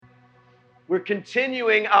We're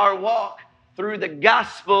continuing our walk through the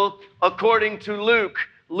gospel according to Luke.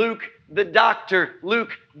 Luke the doctor,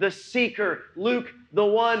 Luke the seeker, Luke the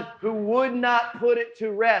one who would not put it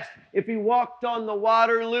to rest. If he walked on the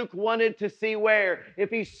water, Luke wanted to see where. If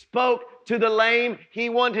he spoke to the lame, he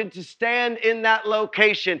wanted to stand in that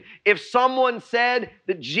location. If someone said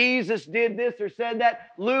that Jesus did this or said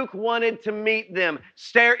that, Luke wanted to meet them.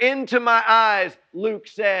 Stare into my eyes, Luke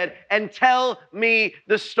said, and tell me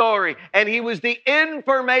the story. And he was the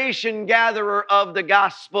information gatherer of the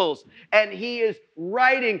Gospels. And he is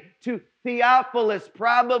writing to Theophilus,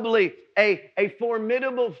 probably a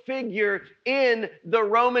formidable figure in the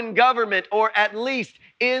Roman government, or at least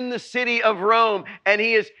in the city of Rome. And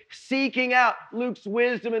he is seeking out Luke's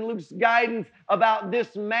wisdom and Luke's guidance about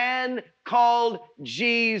this man called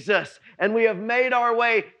Jesus. And we have made our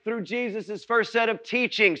way through Jesus' first set of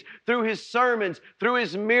teachings, through his sermons, through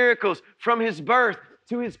his miracles, from his birth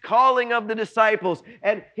to his calling of the disciples,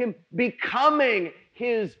 and him becoming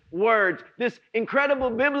his words. This incredible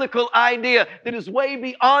biblical idea that is way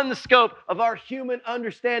beyond the scope of our human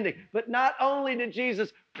understanding. But not only did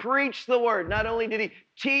Jesus preach the word, not only did he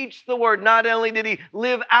teach the word, not only did he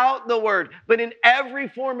live out the word, but in every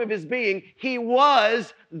form of his being, he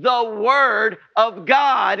was the Word of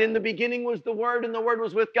God. In the beginning was the Word, and the Word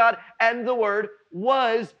was with God, and the Word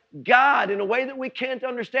was God in a way that we can't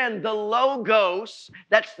understand. The Logos,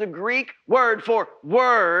 that's the Greek word for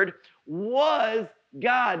word, was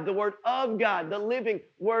God, the Word of God, the living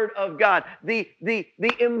Word of God, the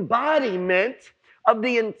embodiment of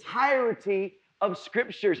the entirety of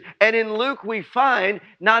Scriptures. And in Luke, we find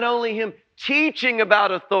not only him teaching about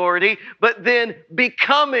authority, but then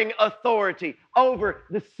becoming authority over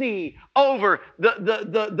the sea, over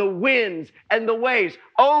the winds and the waves,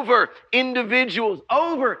 over individuals,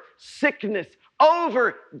 over sickness,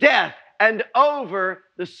 over death, and over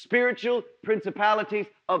the spiritual principalities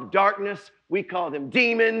of darkness. We call them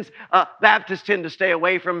demons. Baptists tend to stay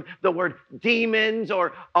away from the word demons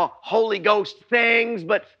or Holy Ghost things,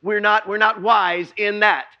 but we're not wise in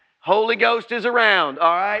that. Holy Ghost is around,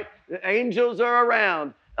 all right? The angels are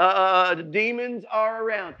around. The demons are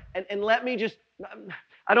around. And let me just,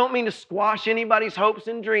 I don't mean to squash anybody's hopes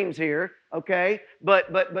and dreams here, okay?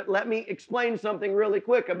 But let me explain something really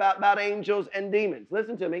quick about angels and demons.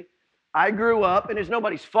 Listen to me. I grew up, and it's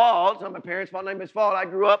nobody's fault. It's not my parents' fault, nobody's fault. I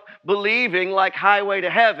grew up believing, like Highway to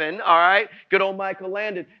Heaven, all right? Good old Michael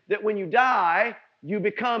Landon, that when you die, you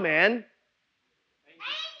become an...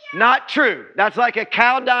 Not true. That's like a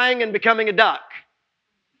cow dying and becoming a duck.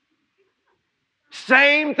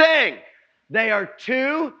 Same thing. They are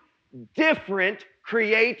two different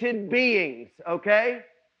created beings, okay?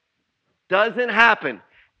 Doesn't happen.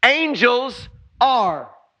 Angels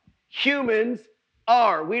are. Humans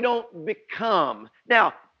are. We don't become.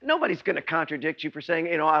 Now, nobody's going to contradict you for saying,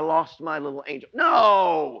 I lost my little angel.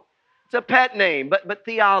 No, it's a pet name, but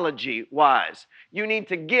theology-wise, you need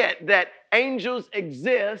to get that angels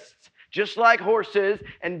exist just like horses,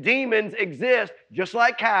 and demons exist just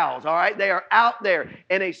like cows, all right? They are out there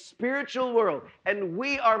in a spiritual world, and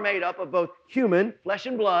we are made up of both human, flesh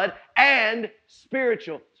and blood, and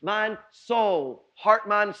spiritual, mind, soul, heart,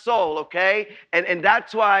 mind, soul, okay? And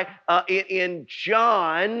that's why in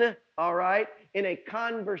John, all right, in a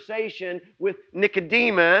conversation with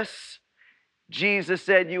Nicodemus, Jesus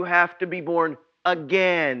said you have to be born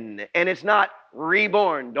again. And it's not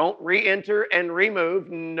reborn. Don't re-enter and remove.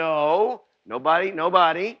 No,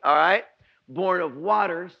 nobody, all right? Born of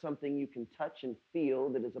water, something you can touch and feel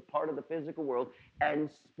that is a part of the physical world, and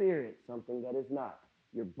spirit, something that is not.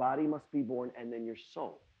 Your body must be born, and then your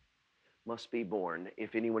soul must be born.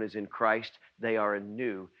 If anyone is in Christ, they are a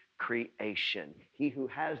new creation. He who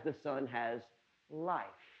has the Son has life.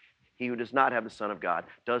 He who does not have the Son of God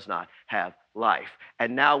does not have life.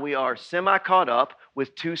 And now we are semi-caught up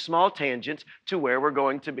with two small tangents to where we're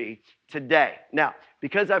going to be today. Now,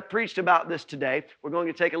 because I've preached about this today, we're going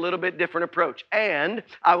to take a little bit different approach. And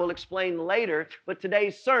I will explain later, but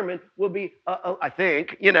today's sermon will be, I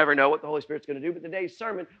think, you never know what the Holy Spirit's going to do, but today's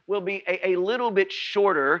sermon will be a little bit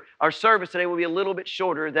shorter. Our service today will be a little bit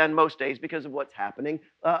shorter than most days because of what's happening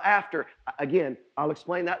after. Again, I'll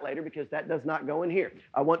explain that later because that does not go in here.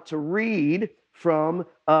 I want to read from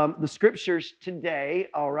the scriptures today,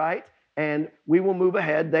 all right? And we will move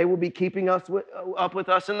ahead. They will be keeping us up with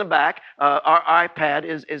us in the back. Our iPad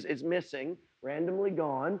is missing, randomly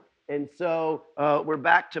gone. And so we're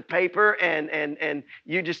back to paper, and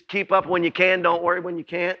you just keep up when you can. Don't worry when you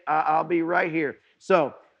can't. I'll be right here.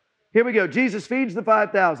 So here we go. Jesus feeds the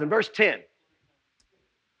 5,000. Verse 10.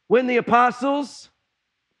 When the apostles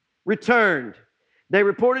returned, they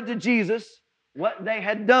reported to Jesus what they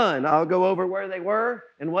had done. I'll go over where they were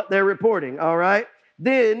and what they're reporting, all right?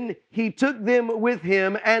 Then he took them with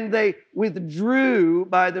him, and they withdrew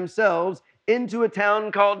by themselves into a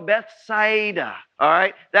town called Bethsaida, all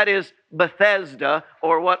right? That is Bethesda,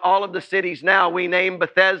 or what all of the cities now we name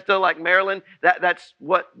Bethesda, like Maryland. That's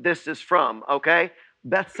what this is from, okay?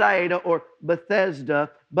 Bethsaida or Bethesda.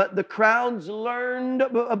 But the crowds learned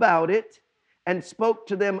about it and spoke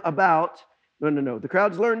to them about, the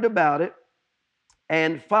crowds learned about it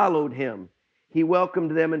and followed him. He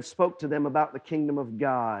welcomed them and spoke to them about the kingdom of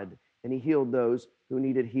God, and he healed those who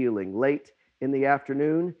needed healing. Late in the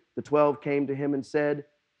afternoon, the 12 came to him and said,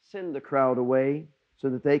 "Send the crowd away so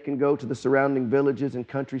that they can go to the surrounding villages and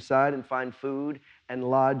countryside and find food and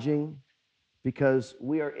lodging, because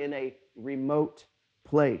we are in a remote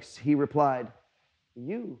place." He replied,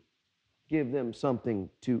 "You give them something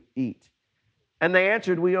to eat." And they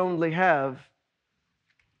answered, "We only have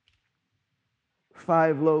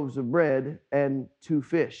 5 loaves of bread and 2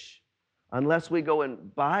 fish. Unless we go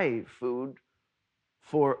and buy food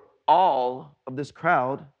for all of this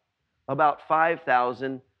crowd." About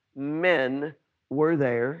 5,000 men were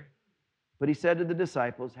there. But he said to the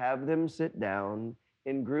disciples, "Have them sit down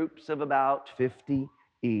in groups of about 50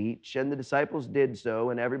 each." And the disciples did so,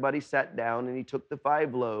 and everybody sat down, and he took the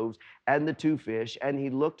 5 loaves and the 2 fish, and he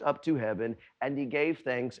looked up to heaven, and he gave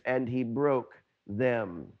thanks, and he broke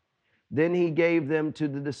them. Then he gave them to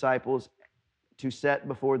the disciples to set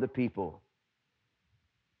before the people.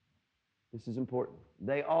 This is important.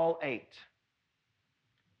 They all ate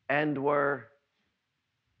and were,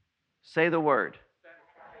 say the word.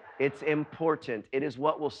 It's important. It is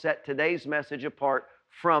what will set today's message apart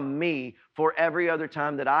from me for every other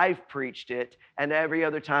time that I've preached it and every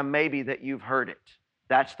other time maybe that you've heard it.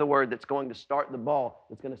 That's the word that's going to start the ball,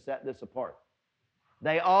 that's going to set this apart.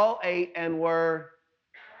 They all ate and were,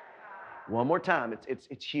 one more time,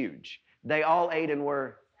 it's huge. They all ate and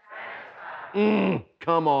were,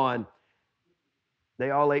 come on.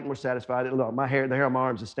 They all ate and were satisfied. Look, the hair on my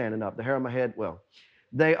arms is standing up. The hair on my head, well.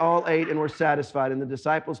 They all ate and were satisfied, and the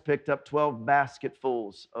disciples picked up 12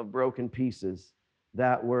 basketfuls of broken pieces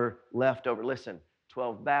that were left over. Listen,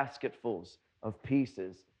 12 basketfuls of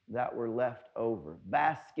pieces that were left over.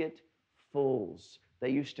 Basketfuls. They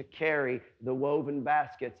used to carry the woven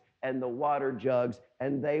baskets and the water jugs,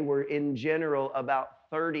 and they were in general about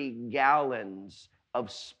 30 gallons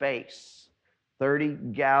of space. 30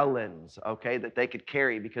 gallons, okay, that they could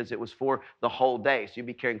carry because it was for the whole day. So you'd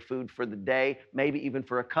be carrying food for the day, maybe even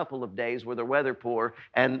for a couple of days where the weather poor,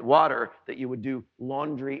 and water that you would do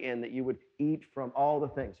laundry in, that you would eat from, all the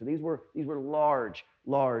things. So these were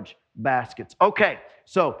large baskets. Okay,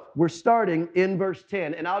 so we're starting in verse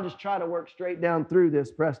 10, and I'll just try to work straight down through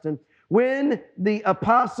this, Preston. When the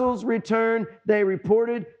apostles returned, they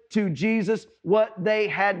reported to Jesus what they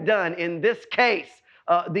had done. In this case,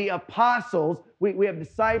 the apostles, we have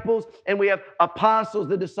disciples and we have apostles.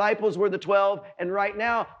 The disciples were the 12, and right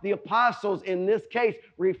now the apostles in this case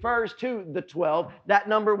refers to the 12. That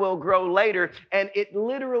number will grow later, and it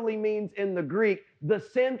literally means in the Greek, the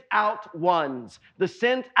sent out ones. The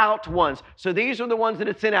sent out ones. So these are the ones that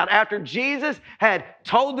had sent out. After Jesus had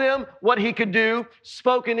told them what he could do,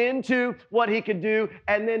 spoken into what he could do,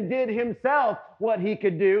 and then did himself what he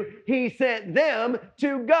could do, he sent them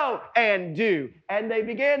to go and do. And they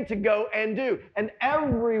began to go and do. And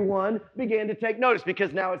everyone began to take notice,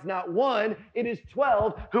 because now it's not one, it is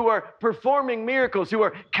 12 who are performing miracles, who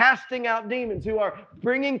are casting out demons, who are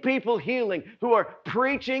bringing people healing, who are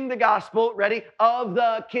preaching the gospel, ready, of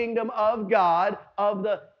the kingdom of God,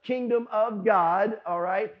 all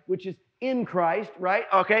right, which is in Christ, right?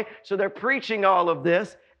 Okay, so they're preaching all of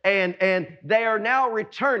this, and they are now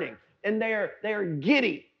returning, and they are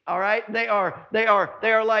giddy. All right, they are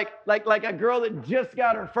like a girl that just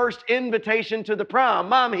got her first invitation to the prom.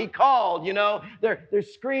 Mom, he called, you know. They're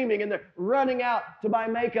screaming and they're running out to buy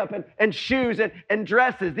makeup and shoes and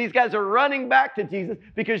dresses. These guys are running back to Jesus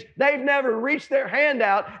because they've never reached their hand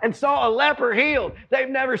out and saw a leper healed. They've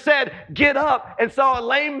never said, "Get up," and saw a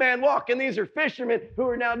lame man walk. And these are fishermen who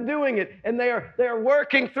are now doing it, and they are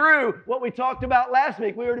working through what we talked about last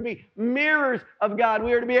week. We are to be mirrors of God.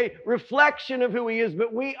 We are to be a reflection of who He is,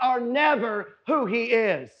 but we are never who He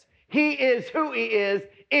is. He is who He is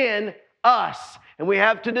in us. And we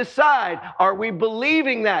have to decide, are we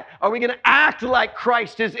believing that? Are we going to act like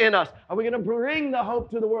Christ is in us? Are we going to bring the hope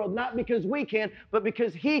to the world, not because we can, but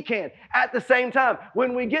because He can? At the same time,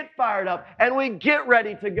 when we get fired up and we get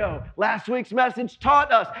ready to go, last week's message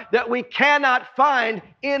taught us that we cannot find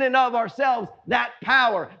in and of ourselves that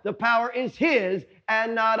power. The power is His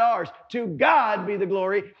and not ours. To God be the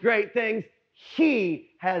glory. Great things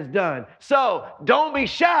He has done. So don't be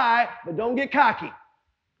shy, but don't get cocky.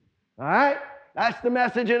 All right? That's the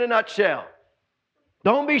message in a nutshell.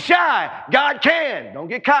 Don't be shy. God can. Don't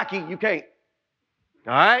get cocky. You can't.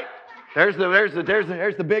 All right? There's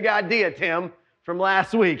the big idea, Tim, from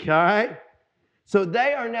last week. All right? So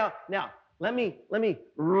they are now let me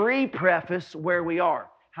re-preface where we are.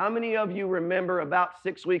 How many of you remember about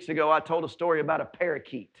 6 weeks ago I told a story about a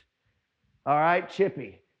parakeet? All right,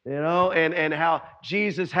 Chippy, and how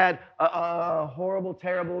Jesus had a horrible,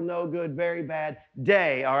 terrible, no good, very bad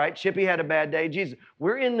day. All right, Chippy had a bad day. Jesus,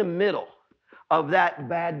 we're in the middle of that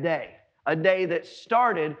bad day. A day that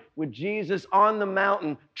started with Jesus on the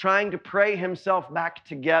mountain trying to pray himself back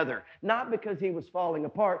together. Not because he was falling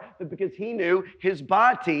apart, but because he knew his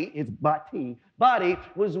body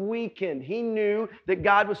was weakened. He knew that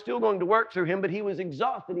God was still going to work through him, but he was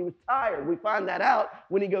exhausted. He was tired. We find that out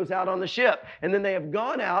when he goes out on the ship. And then they have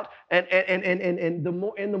gone out, and in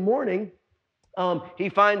the morning, he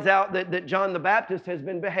finds out that John the Baptist has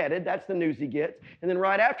been beheaded. That's the news he gets. And then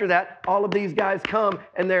right after that, all of these guys come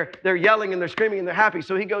and they're yelling and they're screaming and they're happy.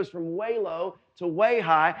 So he goes from way low to way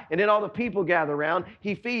high, and then all the people gather around.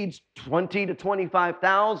 He feeds 20 to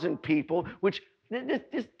 25,000 people, which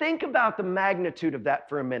just think about the magnitude of that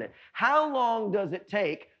for a minute. How long does it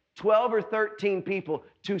take 12 or 13 people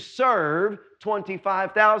to serve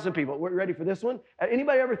 25,000 people? We're ready for this one?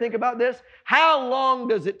 Anybody ever think about this? How long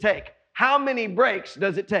does it take? How many breaks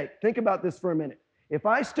does it take? Think about this for a minute. If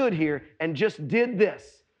I stood here and just did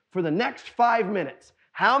this for the next 5 minutes,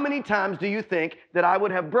 how many times do you think that I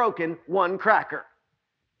would have broken one cracker?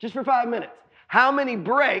 Just for 5 minutes. How many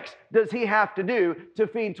breaks does he have to do to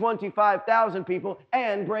feed 25,000 people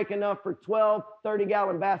and break enough for 12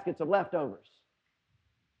 30-gallon baskets of leftovers?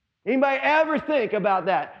 Anybody ever think about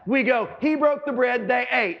that? We go, he broke the bread, they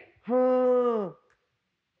ate.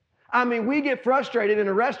 I mean, we get frustrated in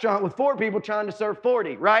a restaurant with 4 people trying to serve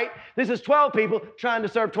 40, right? This is 12 people trying to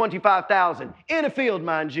serve 25,000. In a field,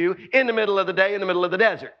 mind you, in the middle of the day, in the middle of the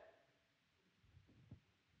desert.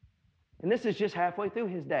 And this is just halfway through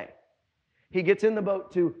his day. He gets in the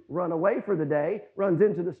boat to run away for the day, runs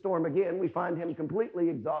into the storm again. We find him completely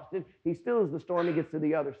exhausted. He stills the storm. He gets to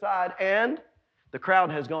the other side, and the crowd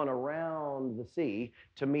has gone around the sea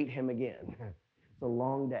to meet him again. It's a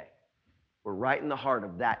long day. We're right in the heart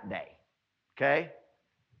of that day, okay?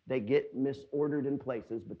 They get misordered in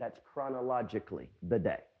places, but that's chronologically the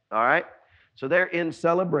day, all right? So they're in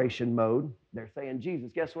celebration mode. They're saying, Jesus,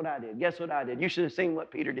 guess what I did? Guess what I did? You should have seen what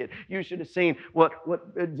Peter did. You should have seen what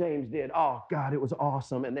James did. Oh, God, it was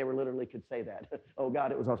awesome. And they were literally could say that. Oh,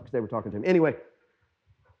 God, it was awesome because they were talking to him. Anyway,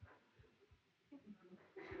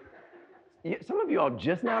 some of you all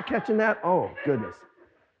just now catching that? Oh, goodness.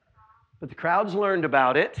 But the crowds learned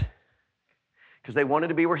about it because they wanted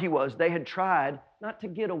to be where he was. They had tried not to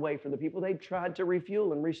get away from the people. They tried to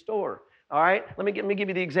refuel and restore. All right? Let me give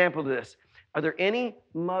you the example of this. Are there any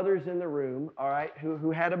mothers in the room, all right,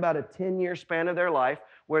 who had about a 10-year span of their life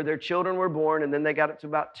where their children were born, and then they got up to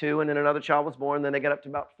about 2, and then another child was born, and then they got up to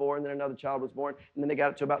about 4, and then another child was born, and then they got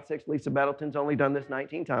up to about 6. Lisa Bettleton's only done this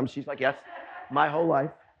 19 times. She's like, yes, my whole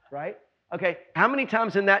life, right? Okay, how many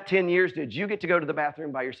times in that 10 years did you get to go to the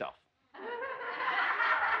bathroom by yourself?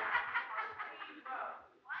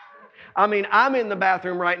 I mean, I'm in the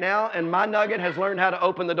bathroom right now, and my nugget has learned how to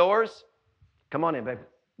open the doors. Come on in, baby.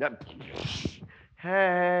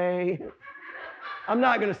 Hey. I'm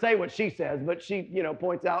not going to say what she says, but she,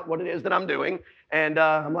 points out what it is that I'm doing. And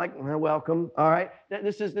I'm like, well, welcome. All right.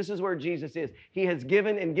 This is where Jesus is. He has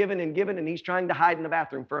given and given and given, and he's trying to hide in the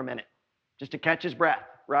bathroom for a minute just to catch his breath,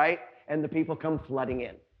 right? And the people come flooding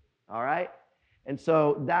in. All right. And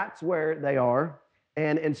so that's where they are.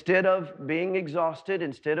 And instead of being exhausted,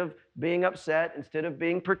 instead of being upset, instead of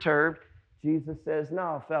being perturbed, Jesus says,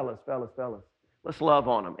 no, fellas, let's love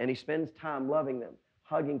on them. And he spends time loving them,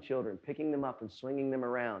 hugging children, picking them up and swinging them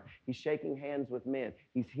around. He's shaking hands with men.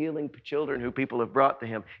 He's healing children who people have brought to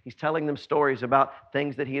him. He's telling them stories about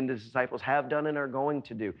things that he and his disciples have done and are going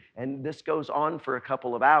to do. And this goes on for a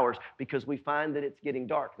couple of hours because we find that it's getting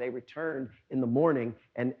dark. They return in the morning,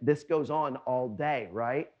 and this goes on all day,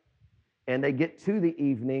 right? And they get to the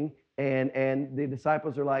evening, and the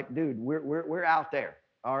disciples are like, dude, we're out there,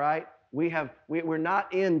 all right? We're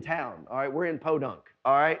not in town, all right? We're in Podunk,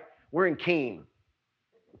 all right? We're in Keene,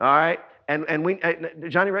 all right? And we,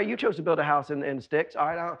 Johnny Ray, you chose to build a house in sticks, all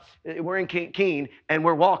right? We're in Keene, and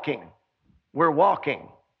we're walking. We're walking,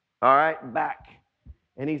 all right, back.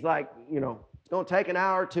 And he's like, it's going to take an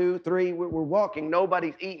hour, 2, 3. We're walking.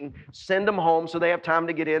 Nobody's eating. Send them home so they have time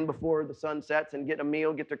to get in before the sun sets and get a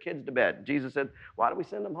meal, get their kids to bed. Jesus said, why do we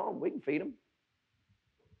send them home? We can feed them.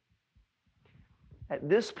 At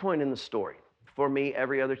this point in the story, for me,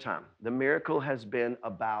 every other time, the miracle has been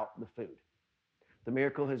about the food. The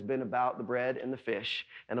miracle has been about the bread and the fish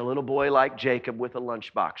and a little boy like Jacob with a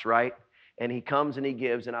lunchbox, right? And he comes and he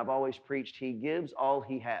gives, and I've always preached, he gives all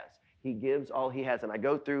he has. He gives all he has. And I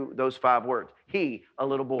go through those 5 words. He, a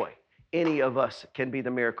little boy. Any of us can be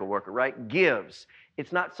the miracle worker, right? Gives.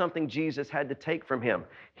 It's not something Jesus had to take from him.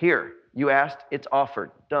 Here, you asked, it's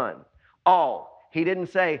offered. Done. All. He didn't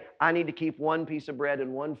say, I need to keep 1 piece of bread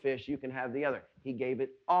and 1 fish. You can have the other. He gave it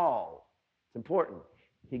all. It's important.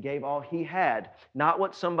 He gave all he had, not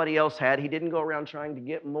what somebody else had. He didn't go around trying to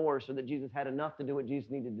get more so that Jesus had enough to do what Jesus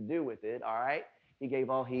needed to do with it, all right? He gave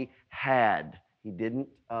all he had. He didn't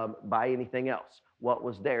buy anything else. What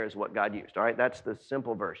was there is what God used, all right? That's the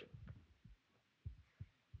simple version.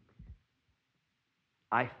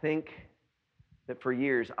 I think that for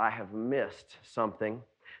years I have missed something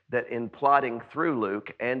that in plodding through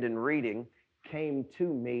Luke and in reading came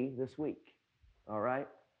to me this week, all right?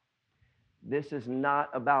 This is not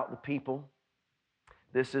about the people.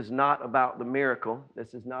 This is not about the miracle.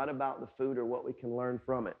 This is not about the food or what we can learn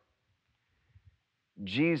from it.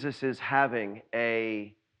 Jesus is making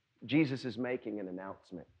an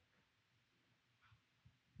announcement.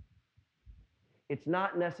 It's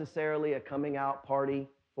not necessarily a coming out party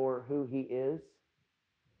for who he is,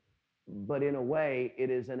 but in a way, it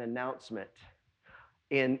is an announcement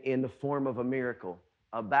in the form of a miracle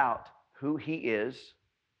about who he is,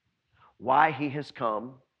 why he has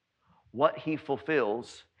come, what he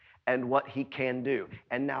fulfills, and what he can do.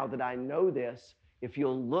 And now that I know this, if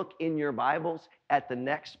you'll look in your Bibles at the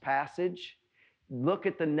next passage, look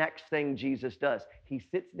at the next thing Jesus does. He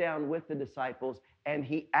sits down with the disciples and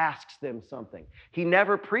he asks them something. He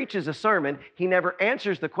never preaches a sermon. He never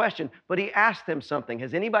answers the question, but he asks them something.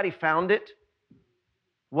 Has anybody found it?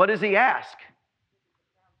 What does he ask?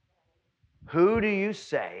 Who do you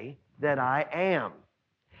say that I am?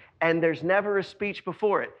 And there's never a speech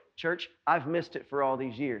before it. Church, I've missed it for all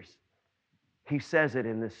these years. He says it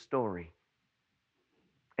in this story.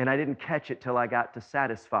 And I didn't catch it till I got to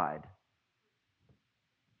satisfied.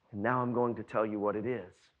 And now I'm going to tell you what it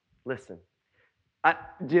is. Listen,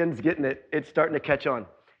 Jen's getting it. It's starting to catch on.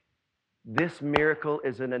 This miracle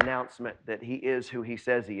is an announcement that he is who he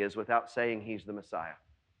says he is without saying he's the Messiah.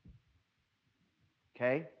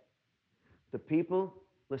 Okay? The people,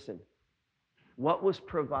 listen, what was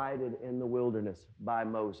provided in the wilderness by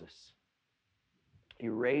Moses? He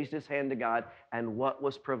raised his hand to God, and what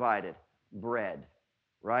was provided? Bread,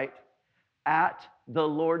 right? At the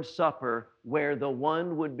Lord's Supper, where the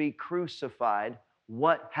one would be crucified,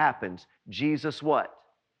 what happens? Jesus what?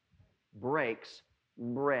 Breaks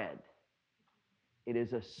bread. It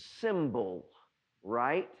is a symbol,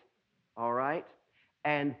 right? All right?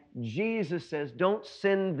 And Jesus says, don't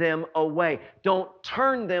send them away. Don't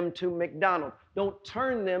turn them to McDonald's. Don't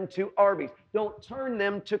turn them to Arby's. Don't turn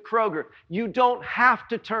them to Kroger. You don't have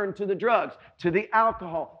to turn to the drugs, to the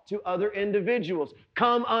alcohol, to other individuals.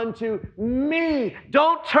 Come unto me.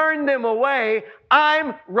 Don't turn them away.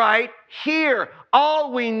 I'm right here.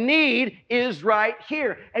 All we need is right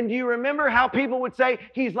here. And do you remember how people would say,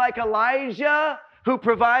 he's like Elijah, who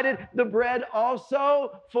provided the bread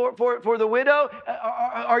also for the widow?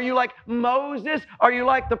 Are you like Moses? Are you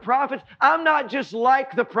like the prophets? I'm not just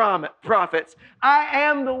like the prophets. I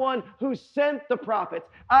am the one who sent the prophets.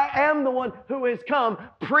 I am the one who has come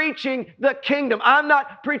preaching the kingdom. I'm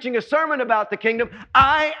not preaching a sermon about the kingdom.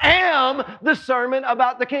 I am the sermon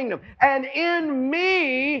about the kingdom. And in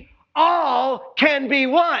me, all can be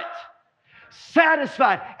what?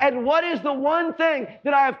 Satisfied. And what is the one thing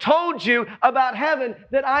that I have told you about heaven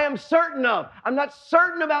that I am certain of? I'm not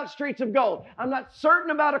certain about streets of gold. I'm not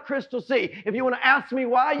certain about a crystal sea. If you want to ask me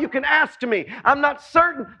why, you can ask me. I'm not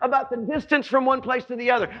certain about the distance from one place to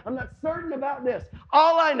the other. I'm not certain about this.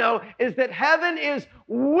 All I know is that heaven is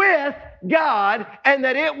with God and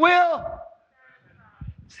that it will.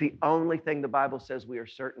 It's the only thing the Bible says we are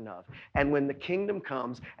certain of. And when the kingdom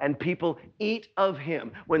comes and people eat of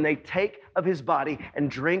him, when they take of his body and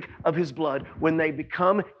drink of his blood, when they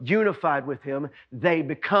become unified with him, they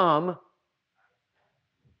become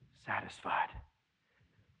satisfied.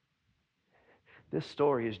 This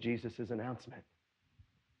story is Jesus' announcement.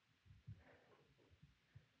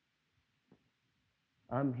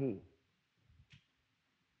 I'm he.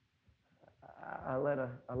 I let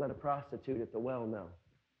a prostitute at the well know.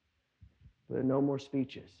 But no more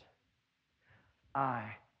speeches. I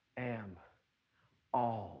am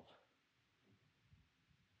all.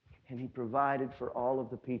 And he provided for all of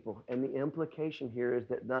the people. And the implication here is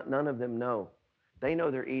that none of them know. They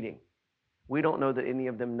know they're eating. We don't know that any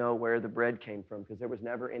of them know where the bread came from because there was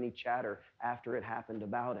never any chatter after it happened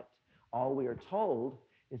about it. All we are told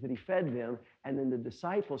is that he fed them, and then the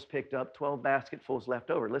disciples picked up 12 basketfuls left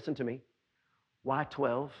over. Listen to me. Why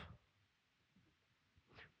 12?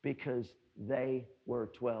 Because they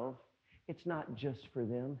were 12. It's not just for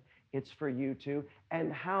them. It's for you too.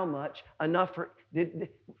 And how much? Enough for...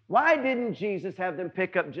 Why didn't Jesus have them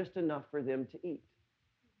pick up just enough for them to eat?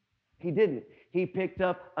 He didn't. He picked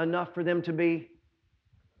up enough for them to be...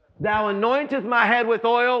 Thou anointest my head with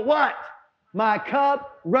oil. What? My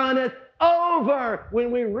cup runneth over.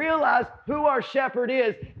 When we realize who our shepherd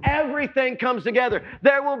is, everything comes together.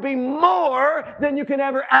 There will be more than you can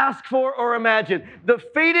ever ask for or imagine. The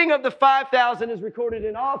feeding of the 5,000 is recorded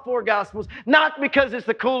in all four Gospels, not because it's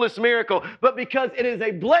the coolest miracle, but because it is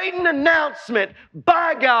a blatant announcement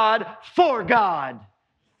by God for God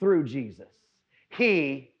through Jesus.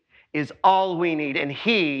 He is all we need, and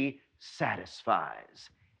He satisfies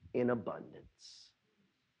in abundance.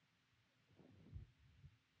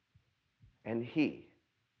 And He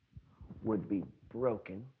would be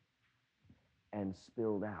broken and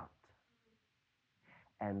spilled out.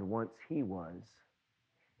 And once He was,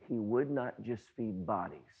 He would not just feed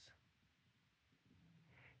bodies.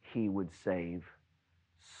 He would save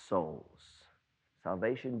souls.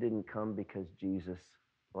 Salvation didn't come because Jesus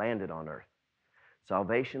landed on earth.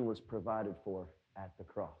 Salvation was provided for at the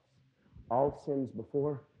cross. All sins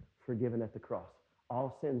before, forgiven at the cross.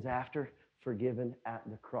 All sins after, forgiven at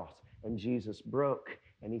the cross. And Jesus broke,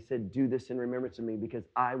 and He said, do this in remembrance of me, because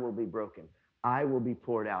I will be broken. I will be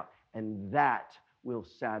poured out, and that will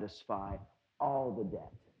satisfy all the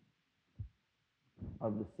debt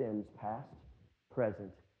of the sins past,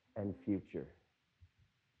 present, and future.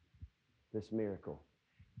 This miracle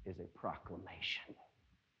is a proclamation,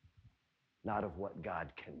 not of what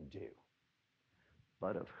God can do,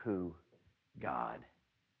 but of who God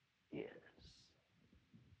is.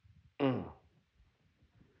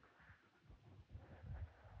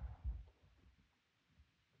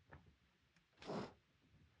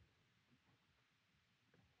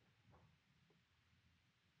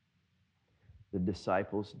 The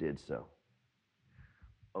disciples did so.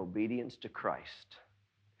 Obedience to Christ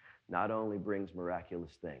not only brings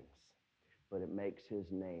miraculous things, but it makes His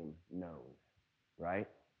name known, right?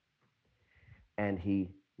 And He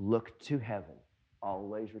looked to heaven,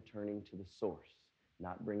 always returning to the source,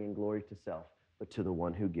 not bringing glory to self, but to the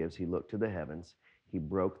one who gives. He looked to the heavens. He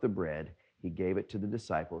broke the bread. He gave it to the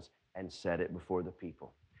disciples and set it before the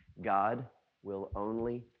people. God will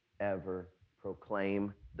only ever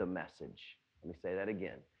proclaim the message. Let me say that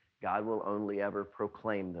again. God will only ever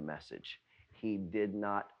proclaim the message. He did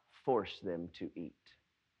not force them to eat.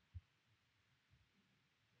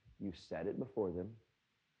 You set it before them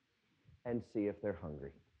and see if they're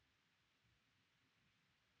hungry.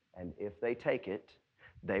 And if they take it,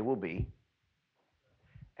 they will be.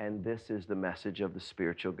 And this is the message of the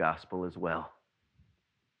spiritual gospel as well.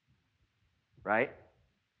 Right?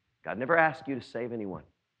 God never asked you to save anyone.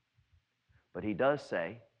 But He does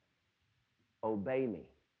say, obey me.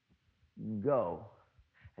 Go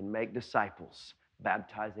and make disciples,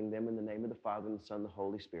 baptizing them in the name of the Father and the Son and the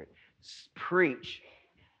Holy Spirit. Preach,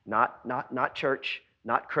 not church,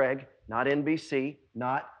 not Craig, not NBC,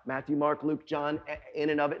 not Matthew, Mark, Luke, John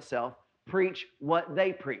in and of itself. Preach what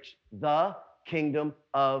they preach, the kingdom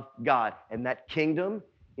of God. And that kingdom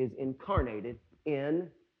is incarnated in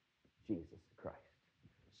Jesus Christ.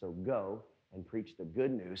 So go and preach the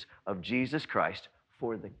good news of Jesus Christ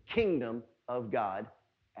for the kingdom of God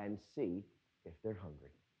and see if they're hungry.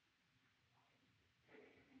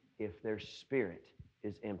 If their spirit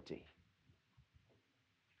is empty.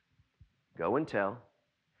 Go and tell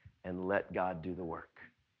and let God do the work.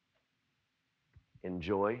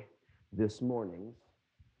 Enjoy this morning's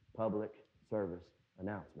public service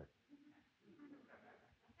announcement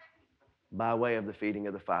by way of the feeding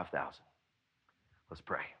of the 5,000. Let's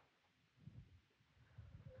pray.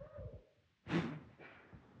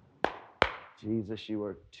 Jesus, you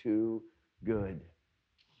are too good.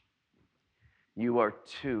 You are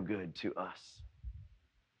too good to us.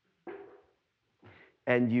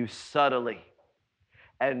 And you subtly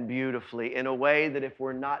and beautifully, in a way that if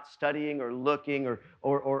we're not studying or looking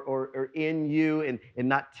or in you and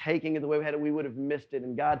not taking it the way we had it, we would have missed it.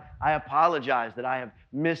 And God, I apologize that I have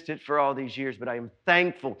missed it for all these years, but I am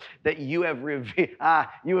thankful that you have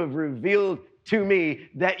revealed to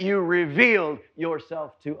me that you revealed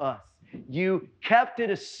yourself to us. You kept it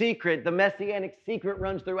a secret. The messianic secret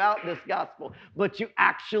runs throughout this gospel, but you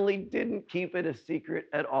actually didn't keep it a secret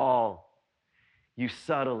at all. you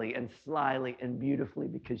subtly and slyly and beautifully,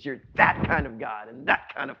 because you're that kind of God and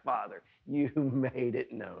that kind of Father. You made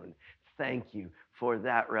it known. Thank you for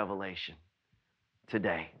that revelation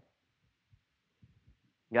today.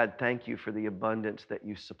 God, thank you for the abundance that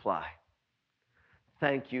you supply.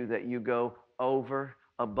 Thank you that you go over,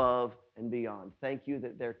 above, and beyond. Thank you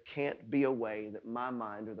that there can't be a way that my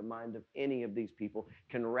mind or the mind of any of these people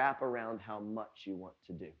can wrap around how much you want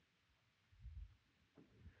to do.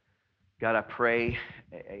 God, I pray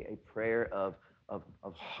a prayer of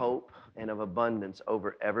hope and of abundance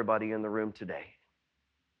over everybody in the room today.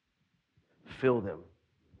 Fill them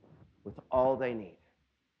with all they need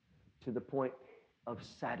to the point of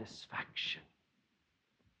satisfaction.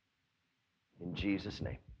 In Jesus'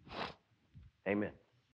 name, amen.